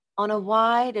On a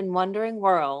wide and wondering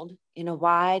world, in a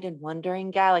wide and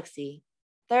wondering galaxy,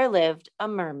 there lived a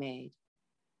mermaid.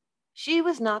 She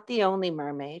was not the only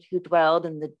mermaid who dwelled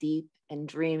in the deep and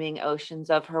dreaming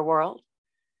oceans of her world.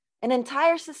 An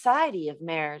entire society of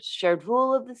mares shared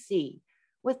rule of the sea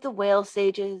with the whale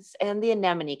sages and the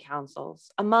anemone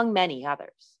councils, among many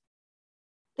others.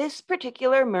 This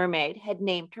particular mermaid had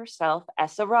named herself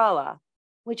Esarala,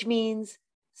 which means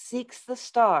seeks the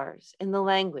stars in the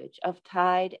language of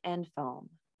tide and foam.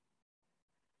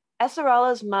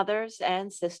 Esarala's mothers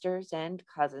and sisters and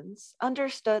cousins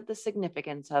understood the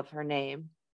significance of her name,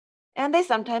 and they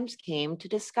sometimes came to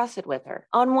discuss it with her.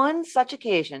 On one such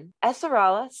occasion,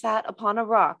 Esarala sat upon a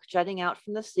rock jutting out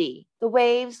from the sea, the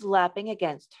waves lapping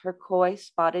against her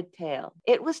coy-spotted tail.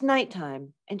 It was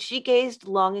nighttime, and she gazed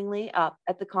longingly up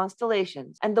at the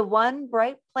constellations and the one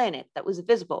bright planet that was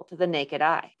visible to the naked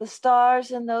eye. The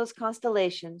stars in those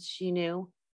constellations, she knew,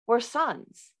 were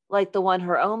suns, like the one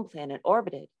her own planet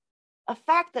orbited, a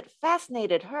fact that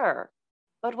fascinated her,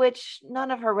 but which none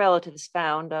of her relatives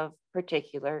found of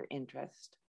particular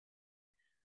interest.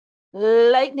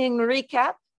 Lightning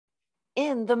recap.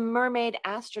 In The Mermaid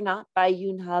Astronaut by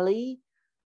Yoon Ha Lee,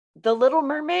 the Little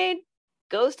Mermaid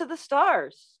goes to the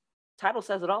stars. Title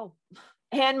says it all.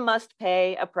 And must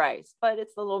pay a price, but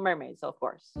it's the Little Mermaid, so of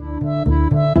course.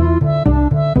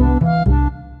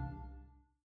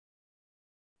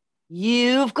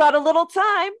 You've got a little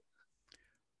time.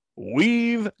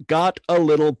 We've got a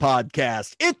little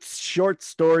podcast. It's Short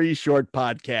Story Short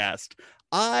Podcast.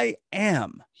 I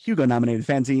am Hugo-nominated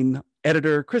fanzine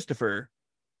editor Christopher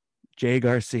J.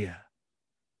 Garcia.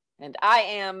 And I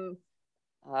am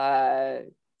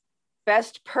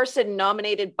best person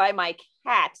nominated by my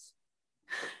cat,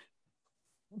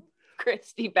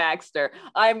 Christy Baxter.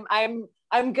 I'm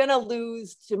gonna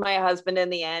lose to my husband in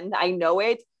the end. I know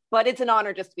it, but it's an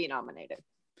honor just to be nominated.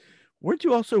 Weren't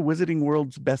you also Wizarding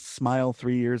World's Best Smile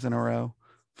 3 years in a row?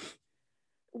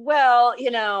 Well, you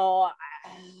know,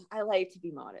 I like to be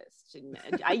modest. You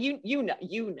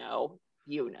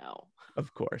know.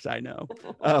 Of course, I know.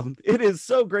 It is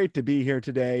so great to be here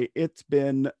today. It's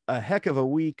been a heck of a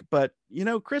week, but you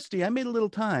know, Christy, I made a little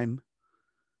time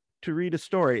to read a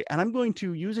story, and I'm going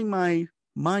to, using my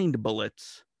mind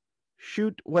bullets,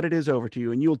 shoot what it is over to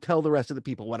you, and you'll tell the rest of the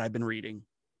people what I've been reading.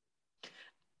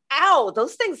 Ow,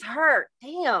 those things hurt.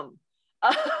 Damn.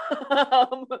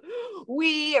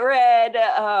 We read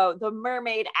The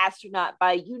Mermaid Astronaut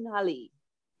by Yoon Ha Lee.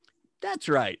 That's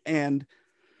right. And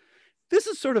this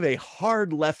is sort of a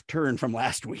hard left turn from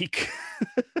last week.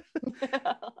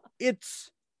 It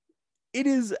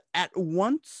is at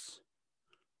once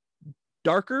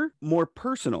darker, more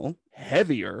personal,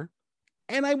 heavier,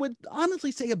 and I would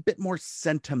honestly say a bit more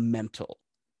sentimental.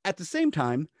 At the same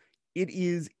time, it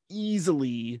is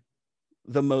easily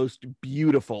the most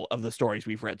beautiful of the stories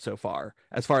we've read so far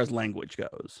as language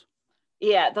goes.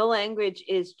 Yeah, the language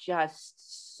is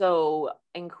just so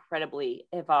incredibly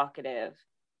evocative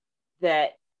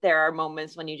that there are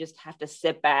moments when you just have to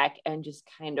sit back and just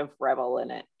kind of revel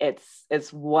in it.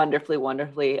 It's wonderfully,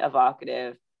 wonderfully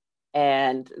evocative.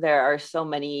 And there are so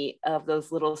many of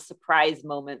those little surprise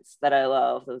moments that I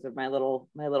love. Those are my little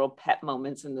pet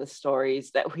moments in the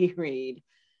stories that we read.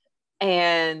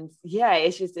 And yeah,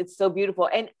 it's so beautiful.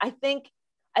 And I think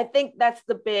that's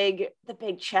the big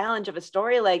challenge of a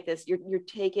story like this. You're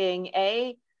taking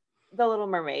A, The Little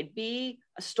Mermaid, B,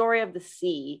 a story of the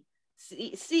sea,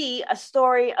 C, a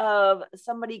story of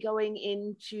somebody going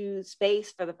into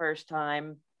space for the first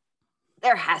time.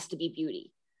 There has to be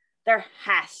beauty. There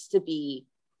has to be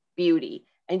beauty.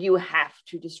 And you have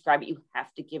to describe it. You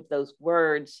have to give those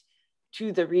words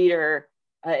to the reader,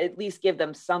 at least give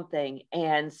them something.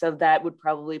 And so that would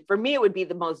probably, for me, it would be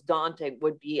the most daunting,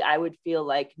 I would feel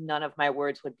like none of my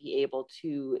words would be able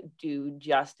to do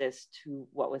justice to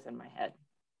what was in my head.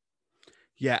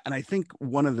 Yeah, and I think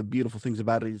one of the beautiful things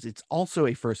about it is it's also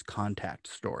a first contact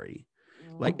story.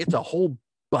 Like, it's a whole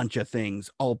bunch of things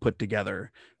all put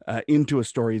together into a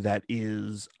story that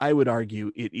is, I would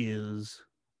argue, it is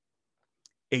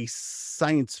a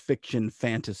science fiction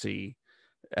fantasy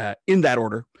in that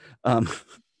order,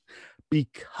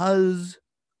 because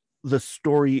the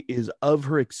story is of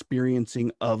her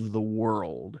experiencing of the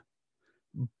world,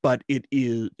 but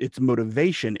its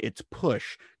motivation, its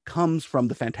push comes from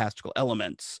the fantastical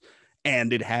elements,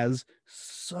 and it has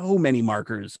so many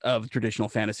markers of traditional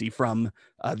fantasy, from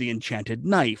the enchanted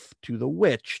knife to the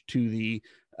witch to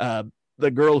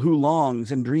the girl who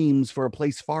longs and dreams for a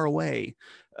place far away.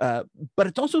 But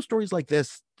it's also stories like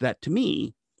this that, to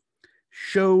me,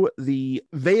 show the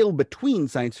veil between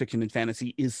science fiction and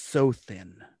fantasy is so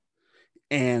thin.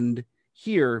 And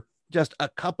here, just a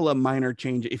couple of minor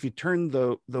changes. If you turn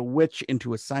the witch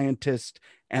into a scientist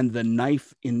and the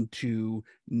knife into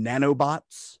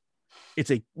nanobots,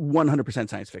 it's a 100%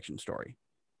 science fiction story,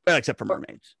 except for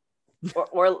mermaids.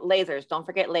 Or lasers. Don't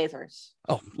forget lasers.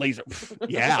 Oh, laser.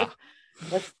 Yeah.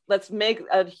 Let's make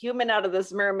a human out of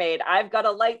this mermaid. I've got a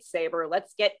lightsaber.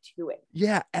 Let's get to it.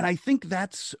 Yeah, and I think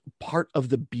that's part of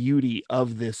the beauty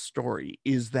of this story,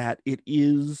 is that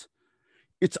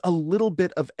it's a little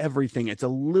bit of everything. It's a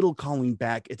little calling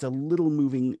back. It's a little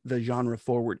moving the genre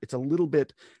forward. It's a little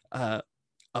bit a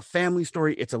family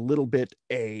story. It's a little bit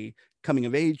a coming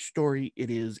of age story. It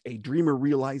is a dreamer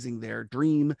realizing their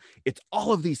dream. It's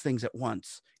all of these things at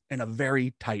once in a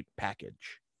very tight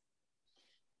package.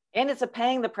 And it's a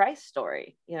paying the price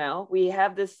story. You know, we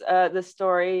have this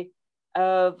story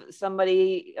of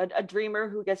somebody, a dreamer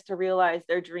who gets to realize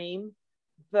their dream,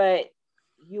 but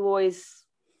you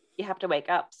have to wake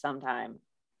up sometime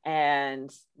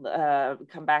and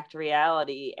come back to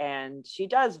reality. And she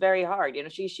does very hard. You know,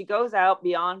 she goes out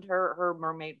beyond her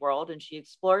mermaid world and she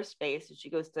explores space, and she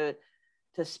goes to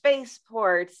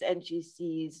spaceports and she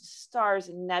sees stars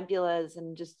and nebulas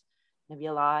and just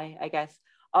nebulae, I guess,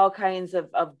 all kinds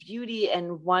of beauty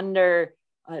and wonder,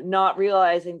 not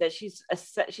realizing that she's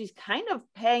kind of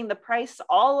paying the price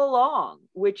all along,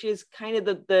 which is kind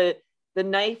of the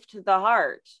knife to the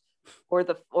heart, or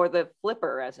the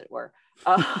flipper, as it were.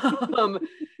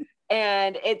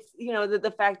 And it's, you know,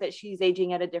 the fact that she's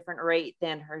aging at a different rate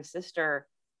than her sister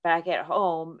back at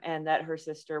home, and that her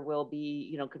sister will be,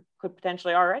 you know, could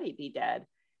potentially already be dead.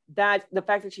 That the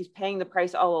fact that she's paying the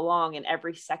price all along, and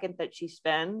every second that she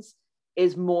spends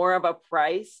is more of a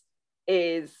price,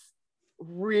 is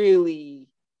really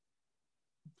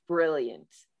brilliant,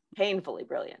 painfully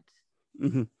brilliant.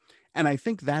 Mm-hmm. And I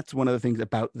think that's one of the things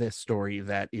about this story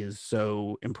that is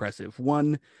so impressive.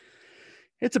 One,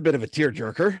 it's a bit of a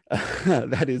tearjerker,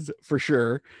 that is for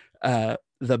sure.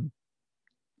 The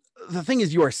thing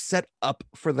is, you are set up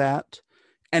for that.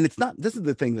 And it's not, this is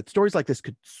the thing, that stories like this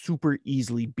could super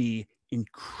easily be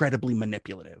incredibly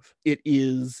manipulative. It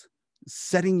is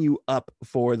setting you up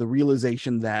for the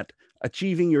realization that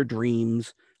achieving your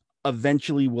dreams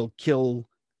eventually will kill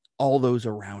all those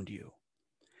around you.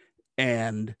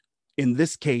 And in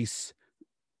this case,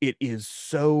 it is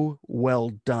so well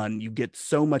done. You get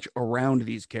so much around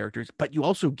these characters, but you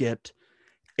also get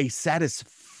a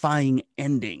satisfying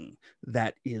ending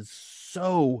that is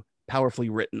so powerfully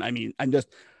written. I mean, I'm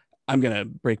going to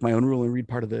break my own rule and read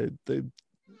part of the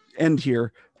end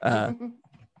here.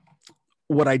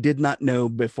 What I did not know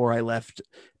before I left,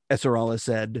 Esarala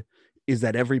said, is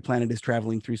that every planet is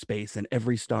traveling through space, and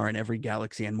every star and every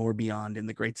galaxy and more beyond in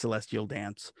the great celestial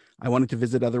dance. I wanted to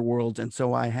visit other worlds, and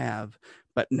so I have.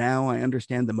 But now I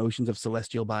understand the motions of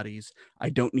celestial bodies. I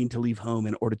don't need to leave home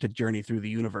in order to journey through the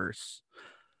universe.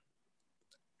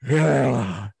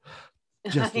 Yeah.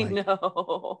 Just I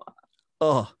know.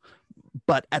 Oh,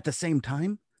 but at the same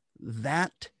time,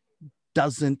 that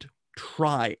doesn't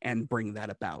try and bring that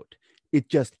about. It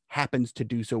just happens to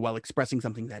do so while expressing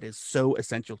something that is so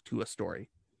essential to a story.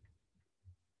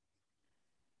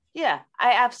 Yeah,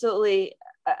 I absolutely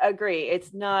agree.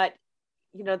 It's not,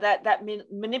 you know, that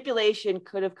manipulation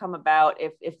could have come about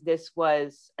if this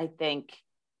was, I think,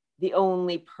 the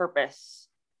only purpose,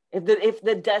 if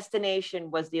the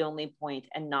destination was the only point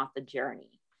and not the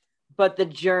journey. But the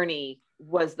journey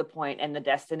was the point, and the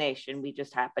destination, we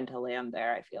just happened to land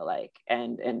there, I feel like.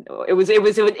 And it was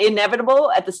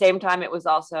inevitable. At the same time, it was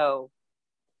also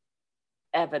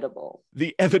evitable.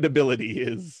 The evitability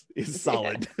is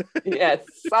solid. Yes,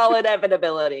 solid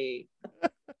evitability.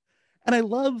 And I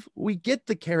love, we get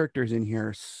the characters in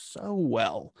here so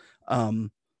well. And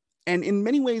in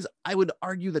many ways, I would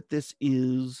argue that this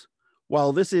is,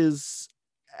 while this is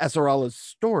Esarala's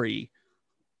story,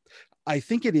 I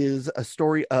think it is a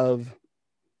story of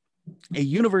a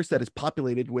universe that is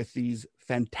populated with these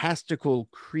fantastical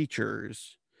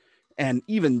creatures, and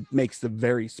even makes the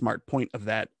very smart point of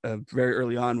that very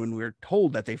early on when we're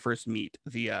told that they first meet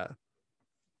the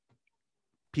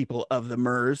people of the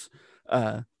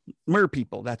Mer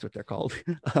people, that's what they're called,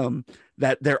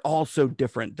 that they're all so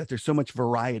different, that there's so much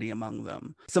variety among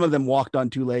them. Some of them walked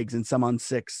on 2 legs and some on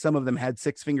 6. Some of them had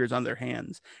 6 fingers on their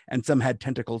hands and some had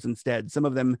tentacles instead. Some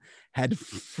of them had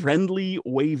friendly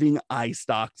waving eye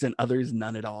stalks and others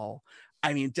none at all.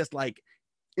 I mean, just like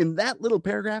in that little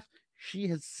paragraph, she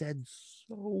has said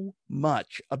so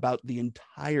much about the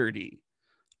entirety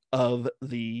of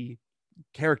the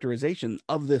characterization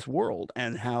of this world,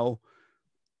 and how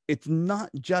it's not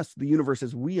just the universe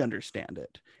as we understand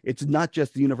it. It's not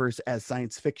just the universe as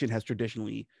science fiction has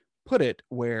traditionally put it,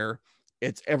 where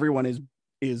it's everyone is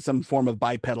is some form of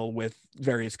bipedal with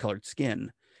various colored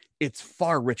skin. It's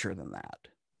far richer than that.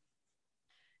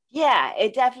 Yeah,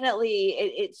 it definitely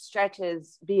it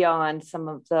stretches beyond some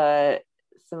of the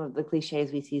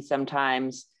cliches we see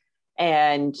sometimes,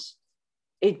 and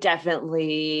it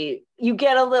definitely, you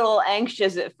get a little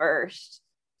anxious at first,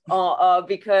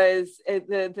 because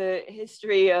the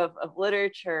history of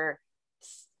literature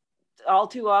all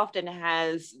too often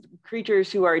has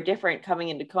creatures who are different coming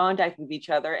into contact with each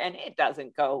other, and it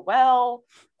doesn't go well.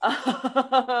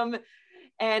 And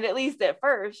at least at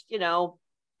first,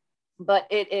 but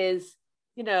it is,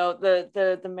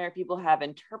 the Mer people have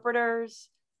interpreters,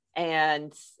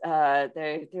 and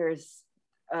there's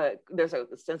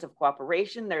a sense of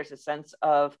cooperation. There's a sense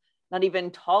of not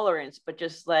even tolerance, but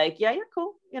just like, yeah, you're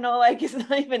cool. Like, it's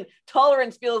not even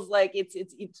tolerance, feels like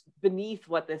it's beneath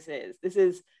what this is. This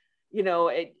is,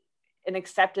 an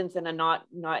acceptance and a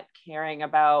not caring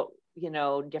about,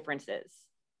 differences.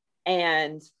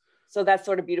 And so that's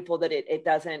sort of beautiful that it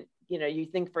doesn't, you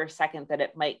think for a second that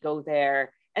it might go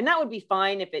there, and that would be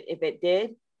fine if it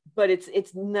did, but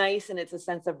it's nice, and it's a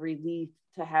sense of relief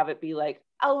to have it be like,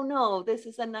 oh no, this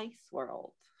is a nice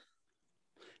world.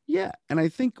 Yeah, and I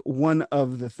think one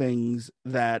of the things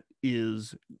that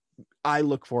I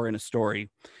look for in a story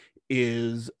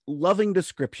is loving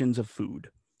descriptions of food.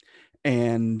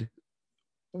 And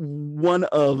one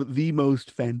of the most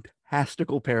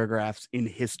fantastical paragraphs in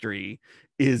history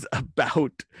is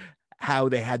about how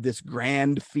they had this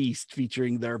grand feast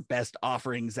featuring their best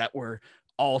offerings that were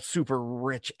all super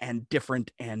rich and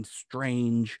different and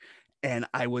strange. And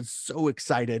I was so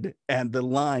excited. And the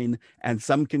line, and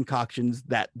some concoctions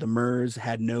that the Mers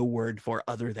had no word for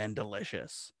other than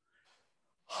delicious.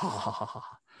 Ha ha ha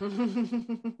ha.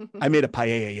 I made a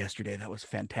paella yesterday. That was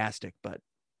fantastic, but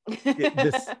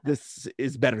this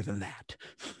is better than that.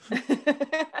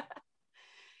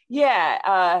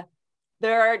 Yeah,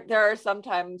 there are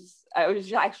sometimes I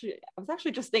was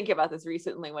actually just thinking about this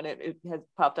recently when it has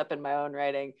popped up in my own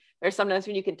writing. There's sometimes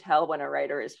when you can tell when a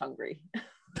writer is hungry.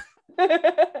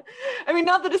 I mean,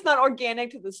 not that it's not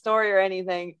organic to the story or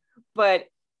anything, but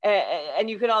and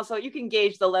you can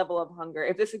gauge the level of hunger.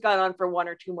 If this had gone on for one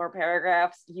or two more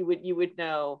paragraphs, you would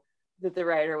know that the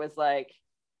writer was like,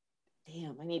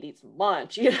 damn, I need to eat some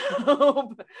lunch,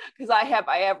 because I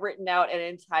have written out an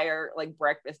entire like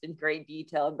breakfast in great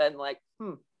detail and been like,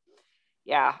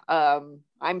 yeah,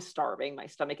 I'm starving, my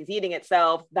stomach is eating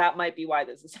itself, that might be why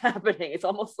this is happening. It's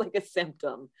almost like a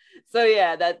symptom. So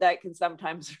yeah, that can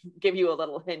sometimes give you a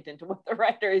little hint into what the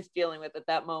writer is dealing with at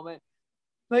that moment.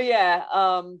 But yeah,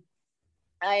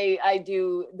 I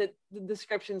do the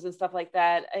descriptions and stuff like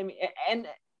that. I mean, and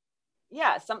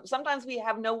yeah, sometimes we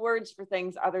have no words for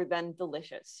things other than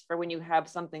delicious, for when you have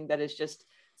something that is just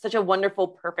such a wonderful,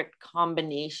 perfect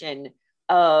combination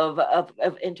of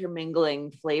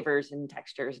intermingling flavors and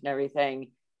textures and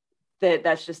everything.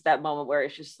 That's just that moment where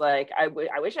it's just like, I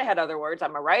wish I had other words.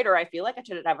 I'm a writer. I feel like I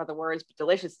should have other words, but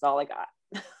delicious is all I got.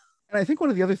 And I think one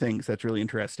of the other things that's really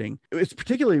interesting, it's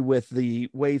particularly with the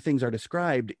way things are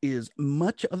described, is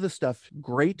much of the stuff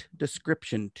great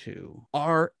description to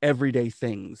are everyday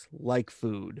things like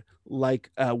food, like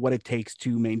what it takes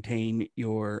to maintain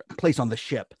your place on the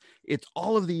ship. It's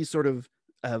all of these sort of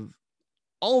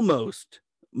almost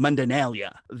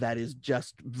mundanalia that is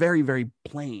just very, very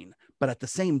plain. But at the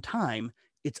same time,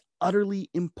 it's utterly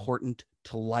important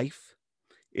to life.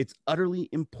 It's utterly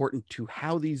important to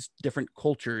how these different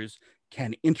cultures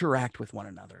can interact with one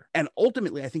another. And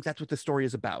ultimately, I think that's what the story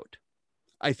is about.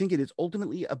 I think it is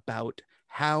ultimately about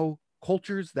how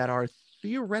cultures that are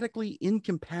theoretically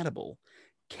incompatible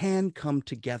can come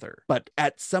together. But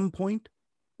at some point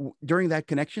during that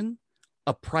connection,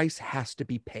 a price has to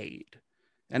be paid.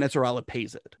 And Esmeralda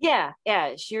pays it. Yeah,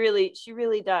 she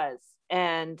really does.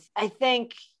 And I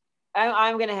think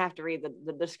I'm going to have to read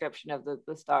the description of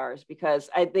the stars, because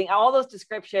I think all those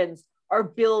descriptions are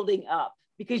building up,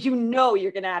 because you're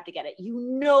going to have to get it.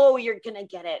 You're going to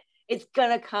get it. It's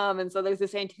going to come. And so there's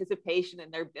this anticipation,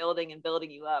 and they're building and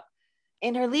building you up.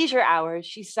 In her leisure hours,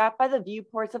 she sat by the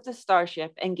viewports of the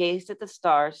starship and gazed at the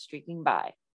stars streaking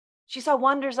by. She saw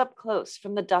wonders up close,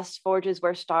 from the dust forges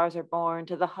where stars are born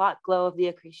to the hot glow of the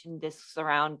accretion disks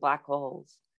around black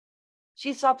holes.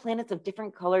 She saw planets of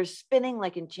different colors spinning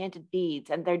like enchanted beads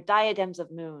and their diadems of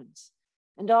moons.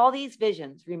 And all these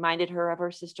visions reminded her of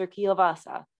her sister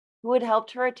Kielvasa, who had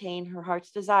helped her attain her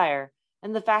heart's desire,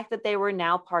 and the fact that they were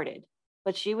now parted.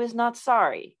 But she was not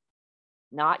sorry.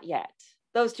 Not yet.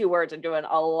 Those two words are doing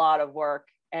a lot of work,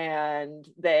 and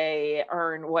they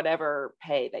earn whatever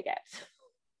pay they get.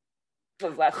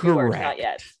 Those last two words, not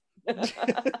yet.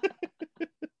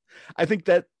 I think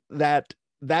that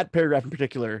that paragraph in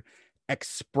particular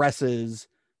expresses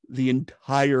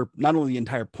not only the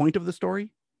entire point of the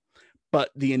story, but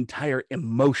the entire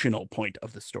emotional point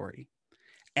of the story.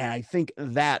 And I think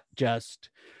that's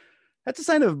a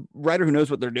sign of a writer who knows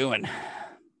what they're doing.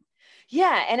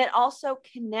 Yeah, and it also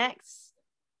connects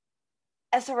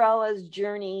Esarala's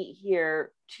journey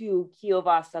here to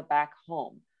Kiyovasa back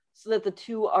home, so that the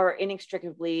two are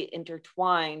inextricably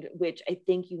intertwined, which I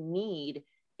think you need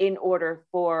in order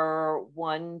for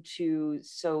one to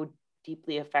so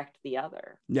deeply affect the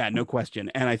other. Yeah, no question.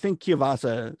 And I think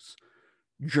Kiyovasa's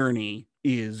journey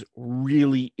is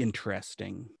really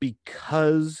interesting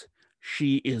because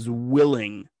she is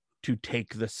willing to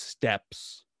take the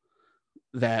steps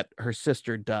that her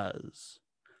sister does,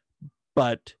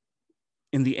 but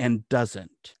in the end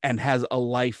doesn't, and has a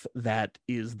life that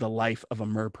is the life of a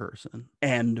merperson.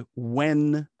 And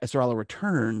when Esarala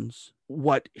returns,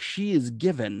 what she is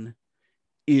given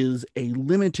is a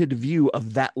limited view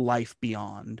of that life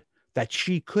beyond that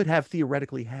she could have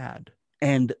theoretically had.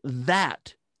 And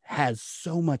that has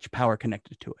so much power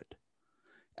connected to it.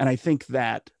 And I think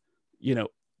that,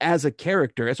 as a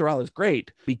character, Esarala is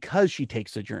great because she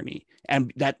takes a journey,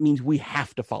 and that means we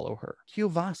have to follow her.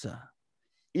 Kiyovasa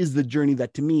is the journey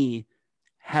that, to me,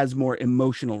 has more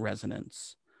emotional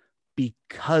resonance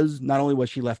because not only was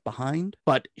she left behind,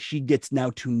 but she gets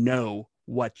now to know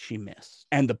what she missed.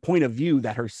 And the point of view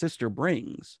that her sister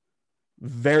brings,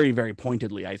 very, very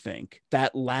pointedly, I think,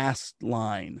 that last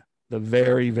line, the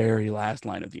very, very last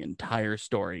line of the entire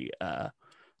story,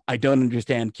 I don't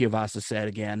understand, Kiyovasa said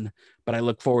again, but I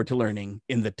look forward to learning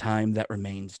in the time that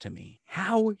remains to me.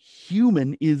 How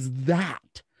human is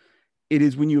that? It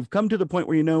is when you've come to the point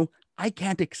where I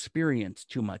can't experience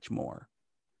too much more,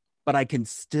 but I can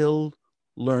still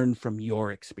learn from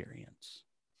your experience.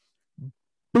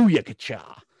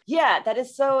 Booyakasha. Yeah, that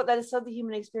is so the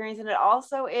human experience. And it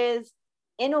also is,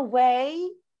 in a way,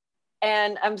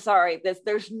 and I'm sorry,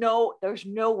 there's no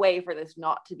way for this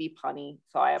not to be punny,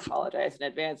 so I apologize in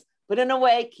advance. But in a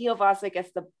way, Kiyovasa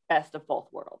gets the best of both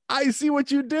worlds. I see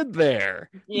what you did there.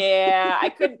 Yeah,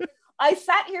 I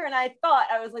sat here and I thought,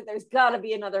 I was like, there's got to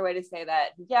be another way to say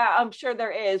that. Yeah, I'm sure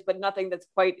there is, but nothing that's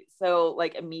quite so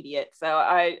immediate. So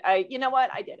I you know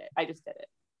what? I did it. I just did it.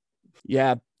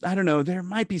 Yeah, I don't know. There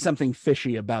might be something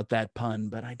fishy about that pun,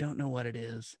 but I don't know what it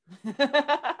is.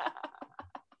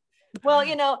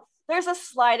 Well, there's a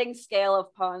sliding scale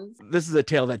of puns. This is a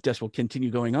tale that just will continue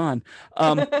going on.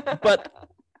 But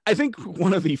I think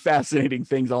one of the fascinating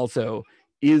things also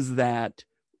is that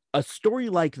a story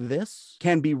like this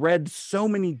can be read so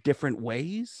many different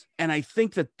ways. And I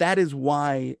think that is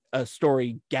why a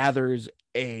story gathers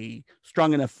a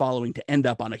strong enough following to end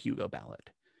up on a Hugo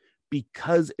ballot,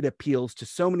 because it appeals to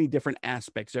so many different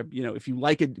aspects. If you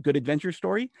like a good adventure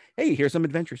story, hey, here's some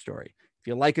adventure story. If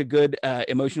you like a good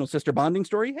emotional sister bonding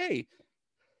story, hey,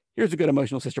 here's a good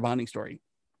emotional sister bonding story.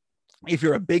 If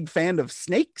you're a big fan of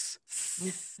snakes,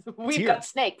 we've got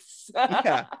snakes.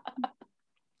 Yeah.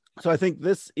 So I think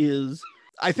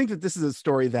that this is a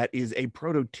story that is a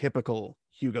prototypical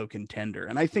Hugo contender.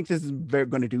 And I think this is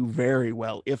going to do very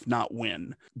well, if not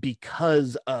win,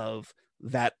 because of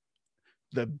that,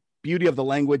 the beauty of the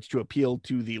language to appeal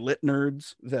to the lit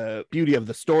nerds, the beauty of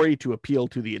the story to appeal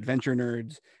to the adventure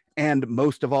nerds, and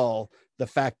most of all, the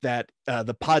fact that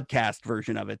the podcast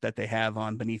version of it that they have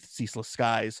on Beneath Ceaseless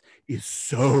Skies is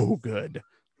so good.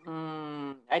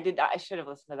 I should have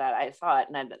listened to that. I saw it,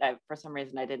 and I for some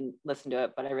reason I didn't listen to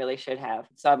it, but I really should have.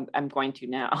 So I'm going to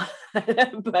now,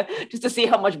 but just to see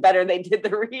how much better they did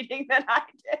the reading than I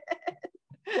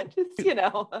did. Just Do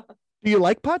you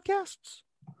like podcasts?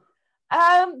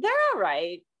 They're all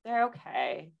right. They're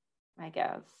okay, I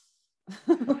guess.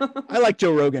 I like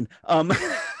Joe Rogan.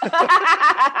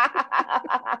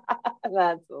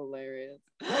 That's hilarious.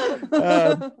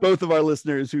 Both of our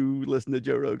listeners who listen to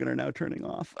Joe Rogan are now turning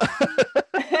off.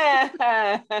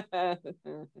 Yeah.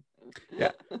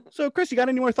 So, Chris, you got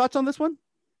any more thoughts on this one?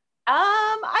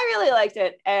 I really liked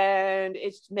it, and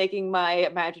it's making my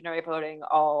imaginary voting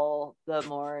all the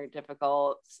more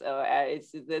difficult. So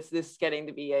this is getting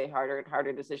to be a harder and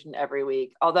harder decision every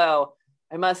week. Although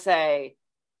I must say,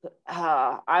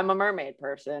 I'm a mermaid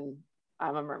person.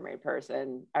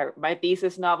 My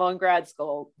thesis novel in grad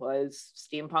school was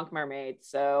steampunk mermaid,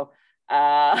 so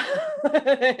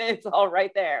it's all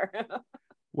right there.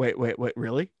 Wait,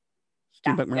 really?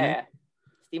 Steampunk mermaid? Yeah.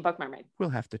 Steampunk mermaid. We'll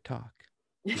have to talk.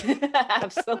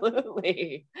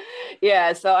 Absolutely.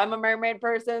 Yeah, so I'm a mermaid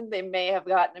person. They may have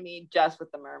gotten me just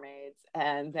with the mermaids,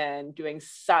 and then doing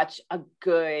such a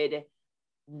good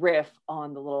riff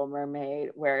on the Little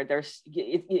Mermaid where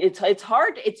it's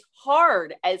hard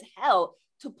as hell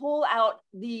to pull out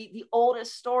the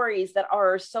oldest stories that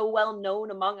are so well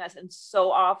known among us and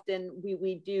so often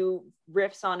we do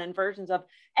riffs on and versions of,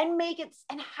 and make it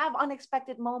and have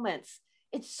unexpected moments.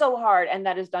 It's so hard, and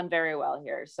that is done very well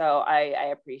here. So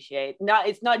I appreciate,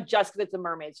 it's not just because it's a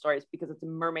mermaid story, it's because it's a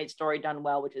mermaid story done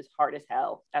well, which is hard as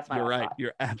hell. That's my You're right. thought.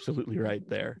 You're absolutely right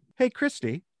there. Hey,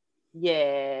 Christy.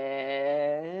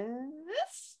 Yes.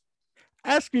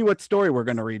 Ask me what story we're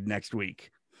going to read next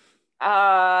week.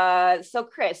 So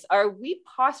Chris, are we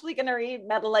possibly going to read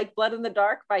Metal Like Blood in the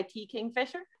Dark by T.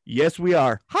 Kingfisher? Yes, we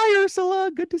are. Hi, Ursula.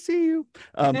 Good to see you.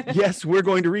 Yes, we're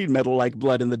going to read Metal Like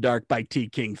Blood in the Dark by T.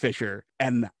 Kingfisher,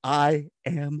 and I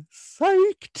am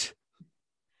psyched.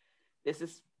 This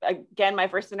is, again, my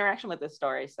first interaction with this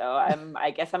story, so I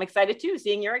guess I'm excited too.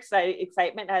 Seeing your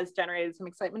excitement has generated some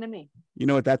excitement in me. You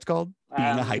know what that's called?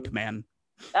 Being a hype man.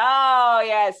 Oh,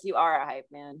 yes, you are a hype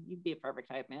man. You'd be a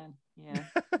perfect hype man. Yeah.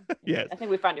 Yes. I think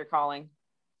we found your calling.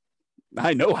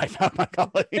 I know I found my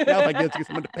calling. Now I get to get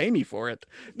someone to pay me for it.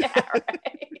 Yeah,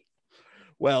 right.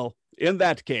 Well, in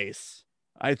that case,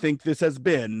 I think this has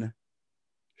been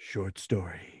Short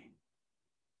Story.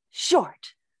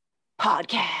 Short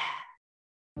Podcast.